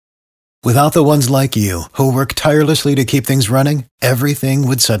Without the ones like you, who work tirelessly to keep things running, everything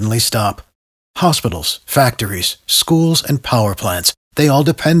would suddenly stop. Hospitals, factories, schools, and power plants, they all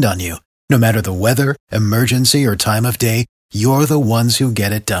depend on you. No matter the weather, emergency, or time of day, you're the ones who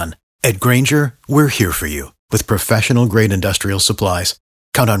get it done. At Grainger, we're here for you with professional-grade industrial supplies.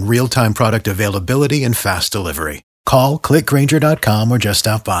 Count on real-time product availability and fast delivery. Call, clickgrainger.com, or just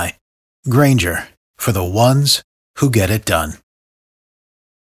stop by. Grainger, for the ones who get it done.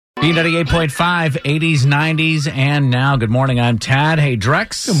 B98.5, 80s, 90s, and now. Good morning, I'm Tad. Hey,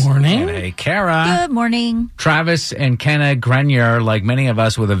 Drex. Good morning. And hey, Kara. Good morning. Travis and Kenna Grenier, like many of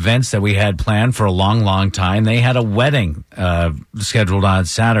us with events that we had planned for a long, long time, they had a wedding scheduled on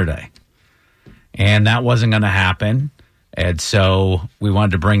Saturday. And that wasn't going to happen. And so we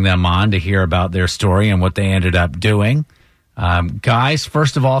wanted to bring them on to hear about their story and what they ended up doing. Guys,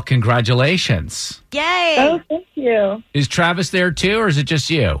 first of all, congratulations. Yay. Oh, thank you. Is Travis there too, or is it just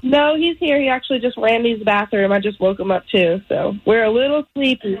you? No, he's here. He actually just ran to the bathroom. I just woke him up too. So we're a little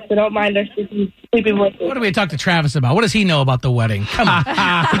sleepy, so don't mind us sleeping with us. What do we talk to Travis about? What does he know about the wedding? Come on.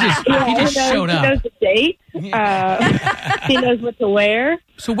 he just showed up. He knows the date. He knows what to wear.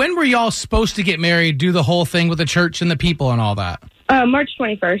 So when were y'all supposed to get married, do the whole thing with the church and the people and all that? March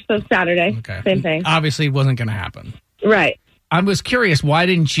 21st, so Saturday. Okay. Same thing. Obviously it wasn't going to happen. Right. I was curious, why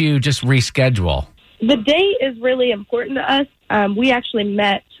didn't you just reschedule? The date is really important to us. We actually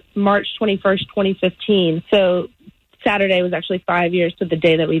met March 21st, 2015. So Saturday was actually 5 years to the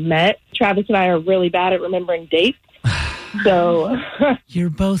day that we met. Travis and I are really bad at remembering dates. So You're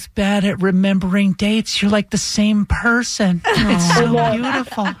both bad at remembering dates. You're like the same person. It's so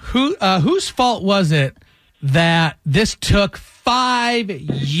beautiful. Whose fault was it that this took 5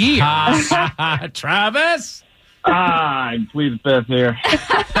 years? Travis? I'm pleased Beth here.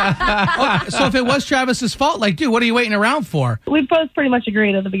 So if it was Travis's fault, like, dude, what are you waiting around for? we both pretty much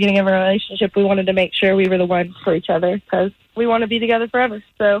agreed at the beginning of our relationship. We wanted to make sure we were the ones for each other because we want to be together forever.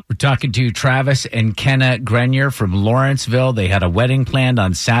 So We're talking to Travis and Kenna Grenier from Lawrenceville. They had a wedding planned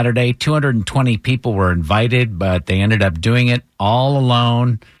on Saturday. 220 people were invited, but they ended up doing it all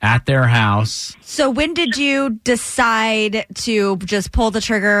alone at their house. So when did you decide to just pull the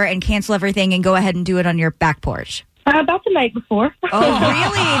trigger and cancel everything and go ahead and do it on your back porch? about the night before. Oh,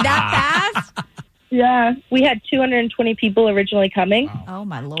 really? That fast? Yeah. We had 220 people originally coming. Oh,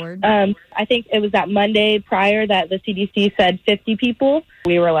 my Lord. I think it was that Monday prior that the CDC said 50 people.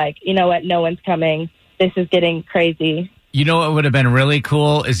 We were like, you know what? No one's coming. This is getting crazy. You know what would have been really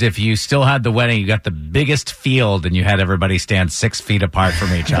cool is if you still had the wedding, you got the biggest field, and you had everybody stand 6 feet apart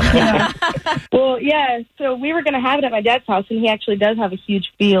from each other. Well, yeah, so we were going to have it at my dad's house, and he actually does have a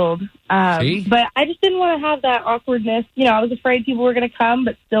huge field. See? But I just didn't want to have that awkwardness. You know, I was afraid people were going to come,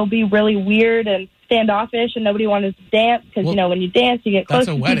 but still be really weird and standoffish, and nobody wanted to dance because, you know, when you dance, you get close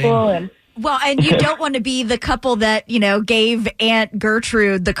to people. And well, and you don't want to be the couple that, you know, gave Aunt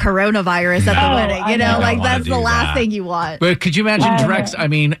Gertrude the coronavirus at the wedding. You know, like that's the last thing you want. But could you imagine, Drex, I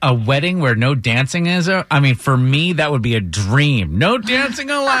mean, a wedding where no dancing is? I mean, for me, that would be a dream. No dancing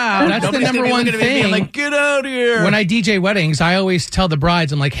allowed. That's the number one thing. Like, get out here. When I DJ weddings, I always tell the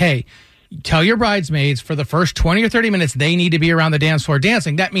brides, I'm like, hey, tell your bridesmaids for the first 20 or 30 minutes, they need to be around the dance floor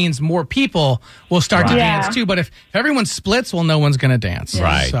dancing. That means more people will start to dance too. But if everyone splits, well, no one's going to dance.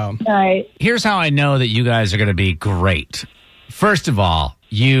 Right. So Here's how I know that you guys are going to be great. First of all,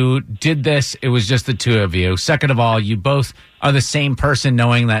 you did this. It was just the two of you. Second of all, you both are the same person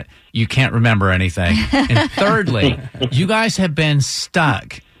knowing that you can't remember anything. And thirdly, you guys have been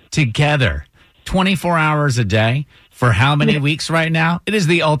stuck together 24 hours a day. For how many weeks right now? It is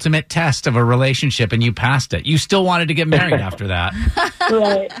the ultimate test of a relationship, and you passed it. You still wanted to get married after that.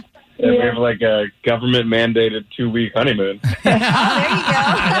 right. We have like a government-mandated 2-week honeymoon. There you go.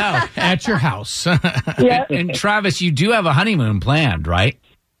 I know. at your house. Yeah. And Travis, you do have a honeymoon planned, right?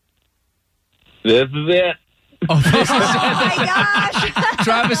 This is it. Oh, this is Oh, my gosh.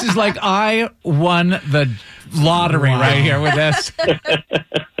 Travis is like, I won the lottery right here with this.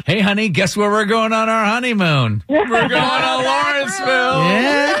 Hey, honey, guess where we're going on our honeymoon? We're going to Lawrenceville.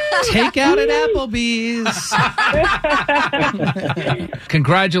 Yeah, take out at Applebee's.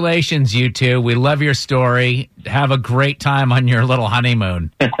 Congratulations, you two. We love your story. Have a great time on your little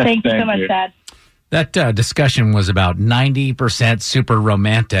honeymoon. Thank you so Thank much, you. Dad. That discussion was about 90% super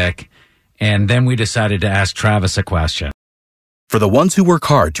romantic, and then we decided to ask Travis a question. For the ones who work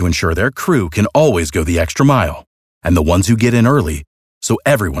hard to ensure their crew can always go the extra mile, and the ones who get in early so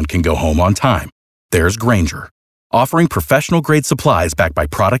everyone can go home on time, there's Grainger, offering professional-grade supplies backed by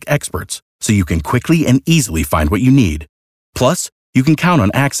product experts so you can quickly and easily find what you need. Plus, you can count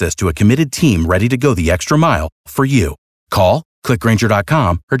on access to a committed team ready to go the extra mile for you. Call, Click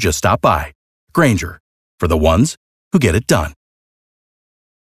Grainger.com or just stop by. Grainger, for the ones who get it done.